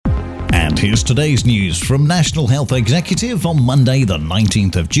And here's today's news from National Health Executive on Monday the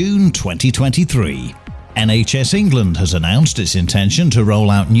 19th of June 2023. NHS England has announced its intention to roll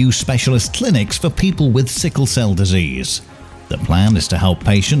out new specialist clinics for people with sickle cell disease. The plan is to help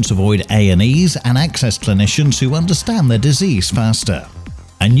patients avoid A&Es and access clinicians who understand their disease faster.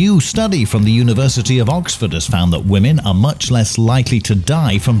 A new study from the University of Oxford has found that women are much less likely to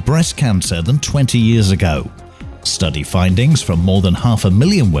die from breast cancer than 20 years ago. Study findings from more than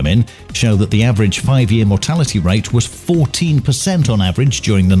 500,000 women show that the average 5-year mortality rate was 14% on average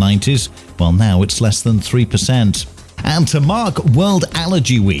during the 90s, while now it's less than 3%. And to mark World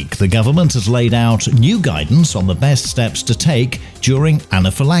Allergy Week, the government has laid out new guidance on the best steps to take during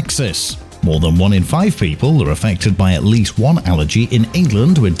anaphylaxis. More than 1 in 5 people are affected by at least one allergy in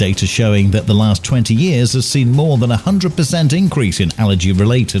England, with data showing that the last 20 years has seen more than a 100% increase in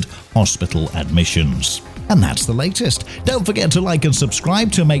allergy-related hospital admissions. And that's the latest. Don't forget to like and subscribe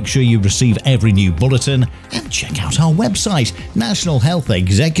to make sure you receive every new bulletin, and check out our website,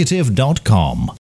 nationalhealthexecutive.com.